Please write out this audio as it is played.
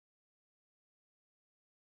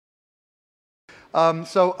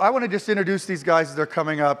So I want to just introduce these guys as they're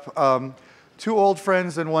coming up. Two old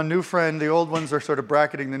friends and one new friend. The old ones are sort of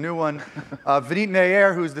bracketing the new one. Vineet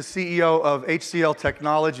Nayar, who's the CEO of HCL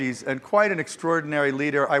Technologies and quite an extraordinary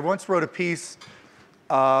leader. I once wrote a piece,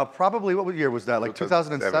 probably, what year was that, like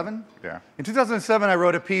 2007? Yeah. In 2007, I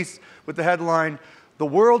wrote a piece with the headline, "The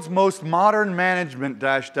World's Most Modern Management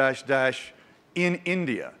in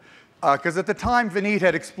India." Because at the time, Vineet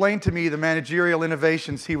had explained to me the managerial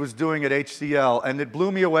innovations he was doing at HCL, and it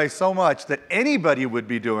blew me away so much that anybody would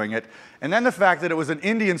be doing it. And then the fact that it was an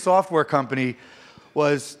Indian software company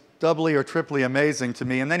was doubly or triply amazing to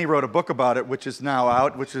me. And then he wrote a book about it, which is now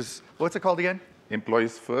out, which is, what's it called again?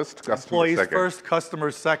 Employees first, customers Employees second. first,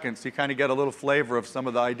 customers second. So you kind of get a little flavor of some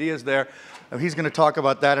of the ideas there. He's going to talk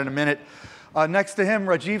about that in a minute. Next to him,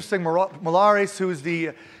 Rajeev Singh-Molares, who's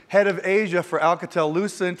the head of Asia for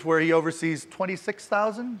Alcatel-Lucent, where he oversees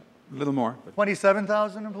 26,000? A little more.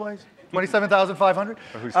 27,000 employees? 27,500?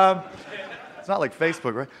 It's not like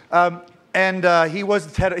Facebook, right?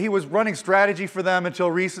 He was running strategy for them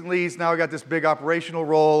until recently. He's now got this big operational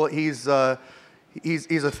role. He's a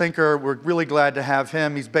thinker. We're really glad to have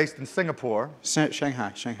him. He's based in Singapore.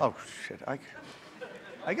 Shanghai. Oh, shit.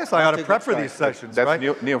 I guess I ought to prep for these sessions, that's right?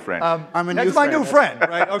 New friend. That's my new friend,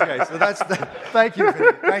 right? Okay, so thank you,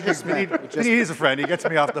 Vineet. Thank you, Vineet. He's a friend. He gets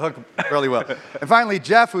me off the hook really well. And finally,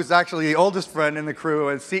 Jeff, who's actually the oldest friend in the crew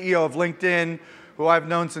and CEO of LinkedIn, who I've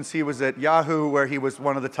known since he was at Yahoo, where he was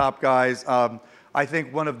one of the top guys. I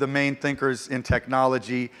think one of the main thinkers in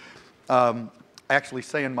technology. I actually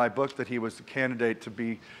say in my book that he was a candidate to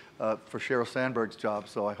be for Sheryl Sandberg's job,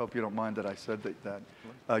 so I hope you don't mind that I said that.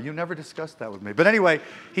 You never discussed that with me. But anyway,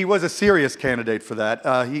 he was a serious candidate for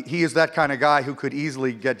that. He is that kind of guy who could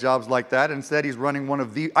easily get jobs like that. Instead, he's running one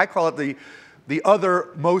of the, I call it the other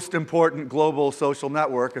most important global social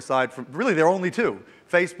network, aside from, really there are only two,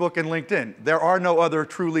 Facebook and LinkedIn. There are no other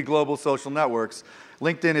truly global social networks.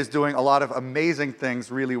 LinkedIn is doing a lot of amazing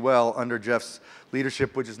things really well under Jeff's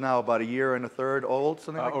leadership, which is now about a year and a third old,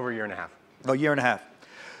 something like that? Over a year and a half. Oh, a year and a half.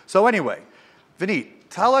 So anyway, Vineet,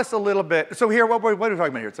 tell us a little bit. So here, what are we talking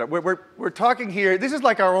about here? So we're talking here, this is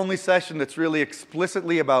like our only session that's really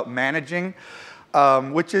explicitly about managing,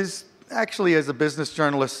 which is actually, as a business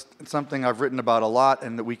journalist, something I've written about a lot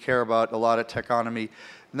and that we care about a lot at Techonomy.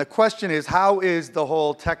 And the question is, how is the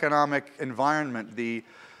whole techonomic environment, the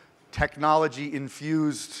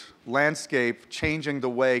technology-infused landscape, changing the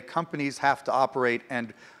way companies have to operate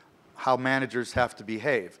and how managers have to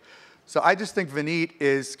behave? So I just think Vineet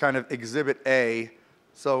is kind of exhibit A.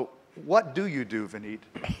 So what do you do, Vineet?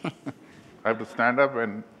 I have to stand up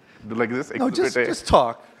and do like this? No, just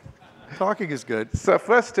talk. Talking is good. So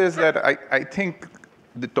first is that I think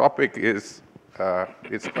the topic is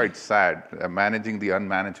it's quite sad, managing the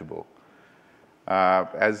unmanageable,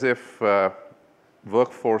 as if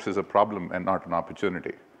workforce is a problem and not an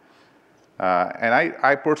opportunity. And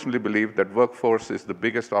I personally believe that workforce is the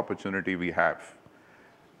biggest opportunity we have.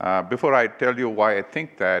 Before I tell you why I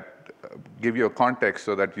think that, give you a context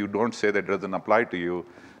so that you don't say that it doesn't apply to you,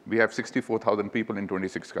 we have 64,000 people in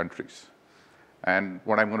 26 countries. And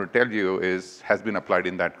what I'm going to tell you has been applied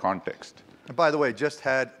in that context. And by the way, just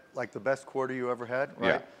had like the best quarter you ever had, right?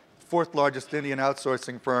 Yeah. Fourth largest Indian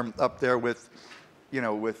outsourcing firm, up there with,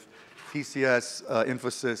 with TCS,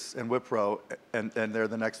 Infosys, and Wipro, and they're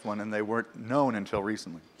the next one, and they weren't known until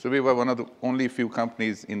recently. So we were one of the only few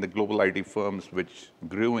companies in the global IT firms which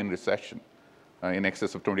grew in recession in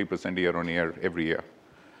excess of 20% year on year, every year.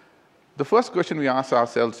 The first question we asked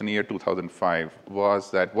ourselves in the year 2005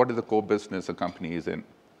 was that, what is the core business a company is in?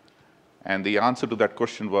 And the answer to that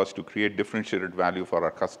question was to create differentiated value for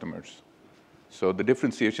our customers. So the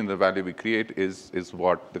differentiation of the value we create is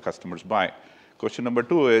what the customers buy. Question number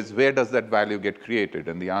two is, where does that value get created?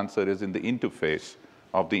 And the answer is in the interface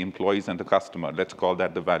of the employees and the customer. Let's call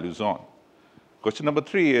that the value zone. Question number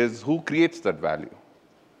three is, who creates that value?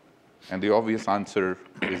 And the obvious answer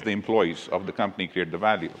is the employees of the company create the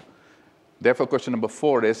value. Therefore, question number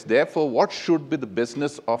four is, therefore, what should be the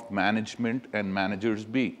business of management and managers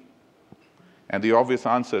be? And the obvious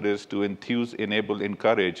answer is to enthuse, enable,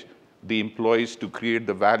 encourage the employees to create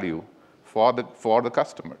the value for the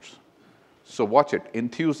customers. So watch it.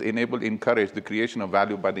 Enthuse, enable, encourage the creation of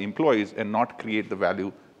value by the employees and not create the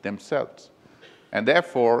value themselves. And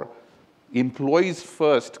therefore, employees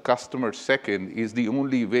first, customers second is the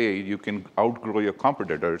only way you can outgrow your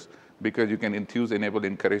competitors, because you can enthuse, enable,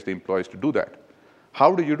 encourage the employees to do that.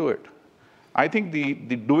 How do you do it? I think the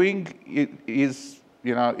doing is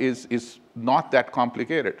not that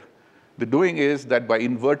complicated. The doing is that by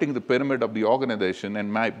inverting the pyramid of the organization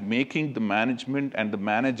and by making the management and the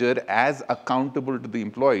manager as accountable to the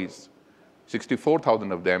employees,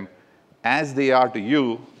 64,000 of them, as they are to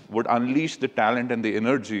you, would unleash the talent and the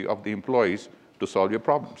energy of the employees to solve your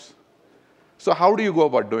problems. So how do you go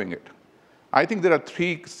about doing it? I think there are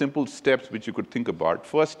 3 simple steps which you could think about.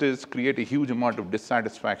 First is create a huge amount of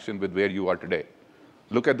dissatisfaction with where you are today.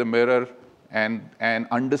 Look at the mirror and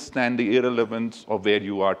understand the irrelevance of where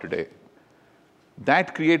you are today.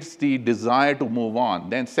 That creates the desire to move on.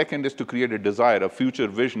 Then second is to create a desire, a future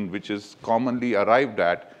vision, which is commonly arrived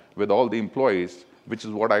at with all the employees, which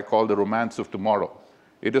is what I call the romance of tomorrow.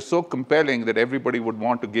 It is so compelling that everybody would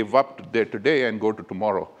want to give up their today and go to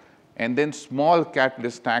tomorrow. And then small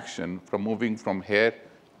catalyst action from moving from here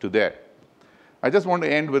to there. I just want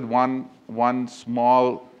to end with one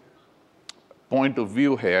small point of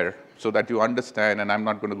view here so that you understand, and I'm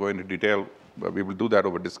not going to go into detail, but we will do that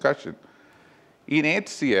over discussion. In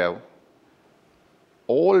HCL,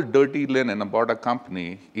 all dirty linen about a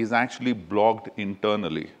company is actually blogged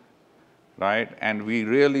internally, right? And we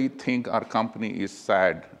really think our company is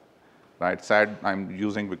sad. Right, sad I'm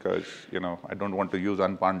using because, I don't want to use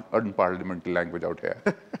unparliamentary language out here.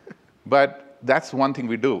 But that's one thing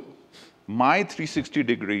we do. My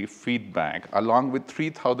 360-degree feedback, along with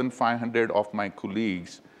 3,500 of my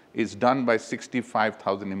colleagues, is done by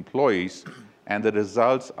 65,000 employees, and the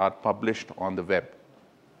results are published on the web.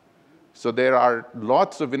 So there are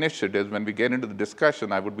lots of initiatives. When we get into the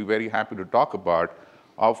discussion, I would be very happy to talk about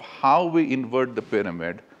of how we invert the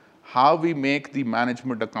pyramid, how we make the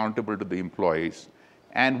management accountable to the employees,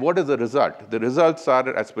 and what is the result? The results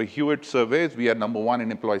are, as per Hewitt surveys, we are #1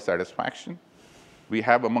 in employee satisfaction. We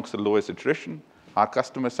have amongst the lowest attrition. Our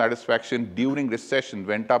customer satisfaction during recession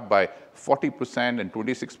went up by 40% and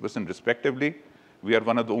 26% respectively. We are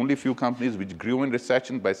one of the only few companies which grew in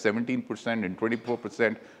recession by 17% and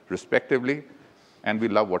 24% respectively, and we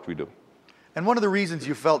love what we do. And one of the reasons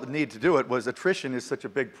you felt the need to do it was attrition is such a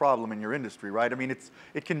big problem in your industry, right? I mean,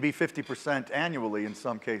 it can be 50% annually in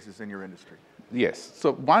some cases in your industry. Yes.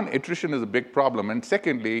 So one, attrition is a big problem. And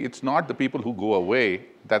secondly, it's not the people who go away.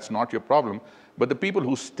 That's not your problem. But the people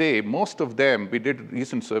who stay, most of them, we did a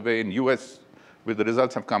recent survey in US where the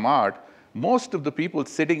results have come out, most of the people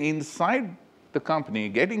sitting inside the company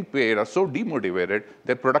getting paid are so demotivated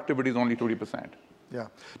that productivity is only 20%. Yeah.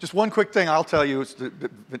 Just one quick thing I'll tell you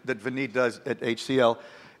that Vineet does at HCL.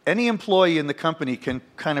 Any employee in the company can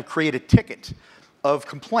kind of create a ticket of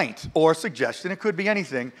complaint or suggestion. It could be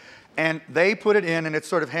anything. And they put it in, and it's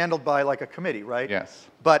sort of handled by like a committee, right? Yes.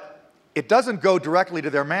 But it doesn't go directly to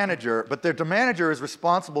their manager, but their manager is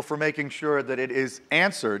responsible for making sure that it is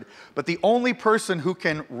answered. But the only person who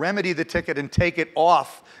can remedy the ticket and take it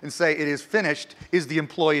off and say it is finished is the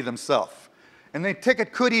employee themselves. And the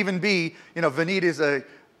ticket could even be, Vineet is a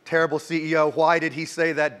terrible CEO. Why did he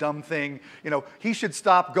say that dumb thing? He should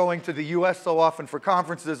stop going to the US so often for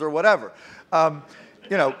conferences or whatever.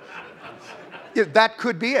 That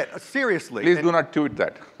could be it, seriously. Please do not tweet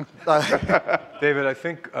that. David, I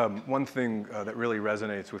think one thing that really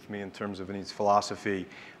resonates with me in terms of Vineet's philosophy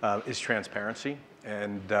is transparency.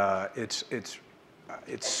 And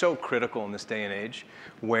it's so critical in this day and age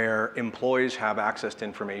where employees have access to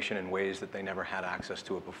information in ways that they never had access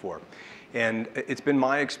to it before. And it's been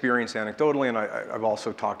my experience anecdotally, and I've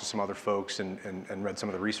also talked to some other folks and read some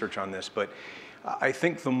of the research on this, but I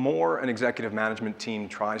think the more an executive management team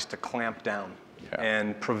tries to clamp down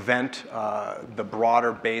and prevent the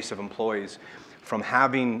broader base of employees from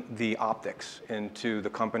having the optics into the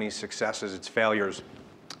company's successes, its failures,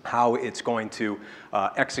 how it's going to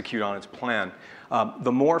execute on its plan,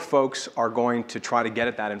 the more folks are going to try to get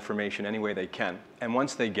at that information any way they can. And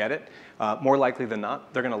once they get it, more likely than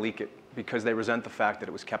not, they're going to leak it because they resent the fact that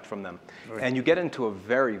it was kept from them. Right. And you get into a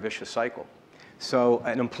very vicious cycle. So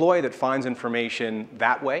an employee that finds information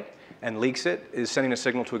that way and leaks it is sending a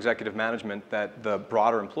signal to executive management that the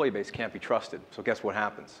broader employee base can't be trusted. So guess what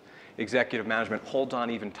happens? Executive management holds on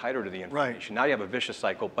even tighter to the information. Right. Now you have a vicious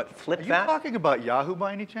cycle, but flip that. Are you talking about Yahoo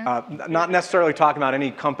by any chance? Not necessarily talking about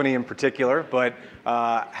any company in particular, but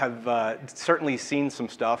have certainly seen some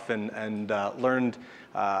stuff and learned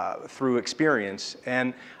through experience.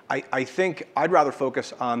 And I think I'd rather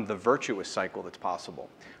focus on the virtuous cycle that's possible,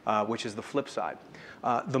 which is the flip side.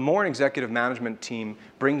 The more an executive management team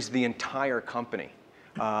brings the entire company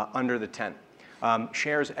under the tent,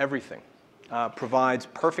 shares everything, provides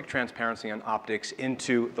perfect transparency on optics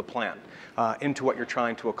into the plan, into what you're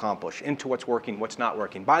trying to accomplish, into what's working, what's not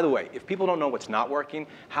working. By the way, if people don't know what's not working,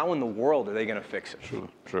 how in the world are they going to fix it? True,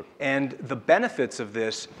 true. And the benefits of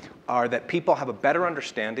this are that people have a better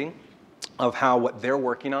understanding of how what they're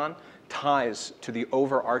working on ties to the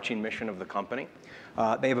overarching mission of the company.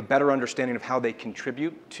 They have a better understanding of how they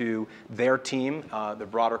contribute to their team, the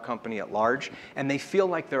broader company at large, and they feel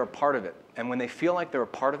like they're a part of it. And when they feel like they're a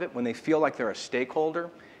part of it, when they feel like they're a stakeholder,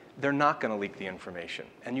 they're not going to leak the information.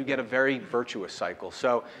 And you get a very virtuous cycle.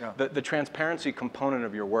 So the transparency component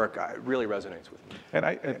of your work really resonates with me.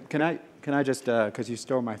 And can I just, because you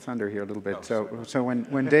stole my thunder here a little bit. So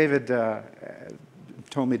when David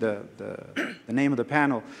told me the name of the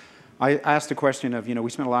panel, I asked the question of, we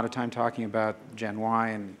spent a lot of time talking about Gen Y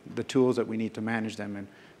and the tools that we need to manage them. And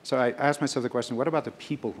so I asked myself the question, what about the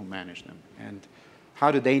people who manage them? And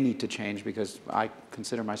how do they need to change? Because I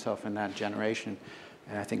consider myself in that generation.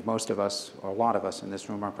 And I think most of us, or a lot of us in this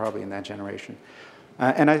room, are probably in that generation.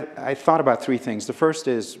 And I thought about three things. The first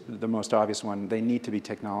is the most obvious one. They need to be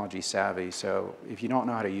technology savvy. So if you don't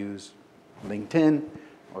know how to use LinkedIn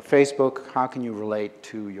or Facebook, how can you relate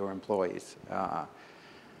to your employees?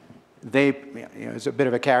 It's a bit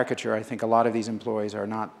of a caricature. I think a lot of these employees are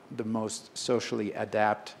not the most socially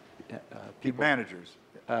adept people. Managers.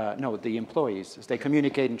 No, the employees. They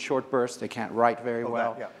communicate in short bursts. They can't write very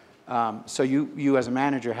well. So you as a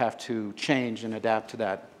manager have to change and adapt to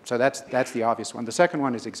that. So that's the obvious one. The second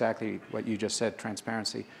one is exactly what you just said,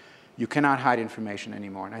 transparency. You cannot hide information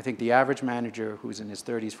anymore. And I think the average manager who's in his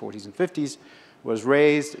 30s, 40s, and 50s was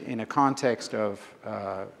raised in a context of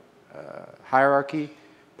hierarchy,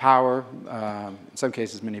 power, in some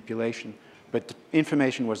cases manipulation. But the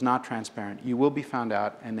information was not transparent. You will be found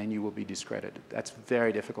out, and then you will be discredited. That's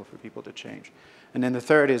very difficult for people to change. And then the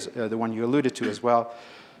third is the one you alluded to as well.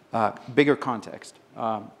 Bigger context.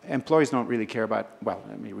 Employees don't really care about, well,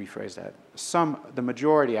 let me rephrase that. The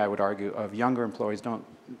majority, I would argue, of younger employees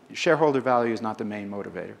shareholder value is not the main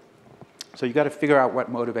motivator. So you've got to figure out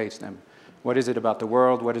what motivates them. What is it about the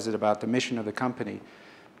world? What is it about the mission of the company?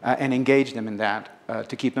 And engage them in that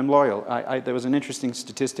to keep them loyal. There was an interesting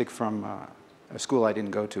statistic from a school I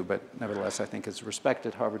didn't go to, but nevertheless I think is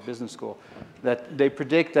respected, Harvard Business School, that they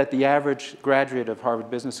predict that the average graduate of Harvard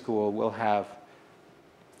Business School will have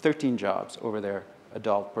 13 jobs over their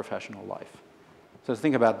adult professional life. So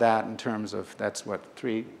think about that in terms of, that's what,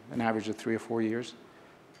 an average of 3 or 4 years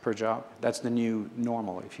per job. That's the new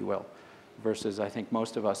normal, if you will, versus I think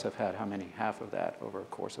most of us have had, how many? Half of that over a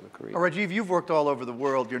course of a career. Rajeev, you've worked all over the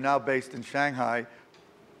world. You're now based in Shanghai.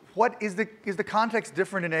 What is the context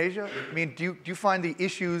different in Asia? I mean, do you find the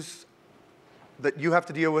issues that you have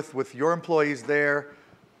to deal with your employees there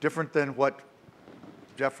different than what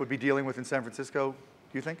Jeff would be dealing with in San Francisco,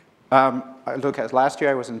 do you think? Look, last year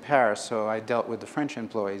I was in Paris, so I dealt with the French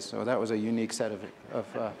employees, so that was a unique set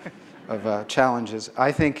of challenges.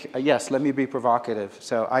 I think, yes, let me be provocative.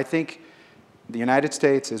 So I think the United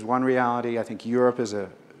States is one reality. I think Europe is a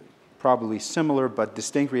probably similar but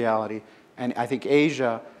distinct reality. And I think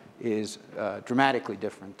Asia is dramatically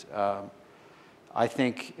different. I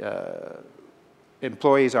think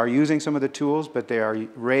employees are using some of the tools, but they are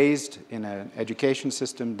raised in an education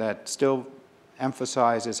system that still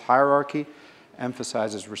emphasizes hierarchy,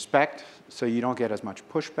 emphasizes respect, so you don't get as much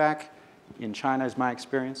pushback. In China, is my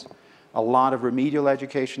experience. A lot of remedial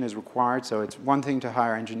education is required, so it's one thing to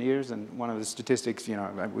hire engineers, and one of the statistics,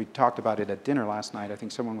 we talked about it at dinner last night. I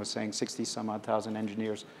think someone was saying 60-some-odd thousand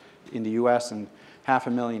engineers in the US and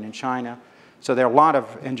 500,000 in China. So there are a lot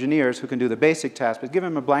of engineers who can do the basic tasks, but give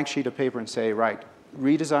them a blank sheet of paper and say, right,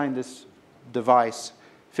 redesign this device,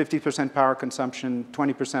 50% power consumption,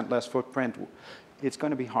 20% less footprint. It's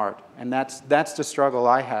going to be hard. And that's the struggle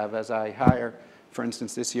I have as I hire, for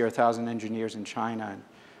instance, this year 1,000 engineers in China and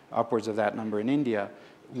upwards of that number in India.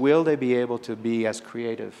 Will they be able to be as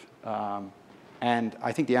creative? And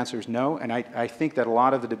I think the answer is no. And I think that a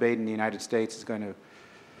lot of the debate in the United States is going to,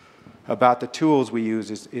 about the tools we use,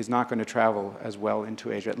 is not going to travel as well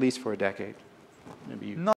into Asia, at least for a decade. Maybe you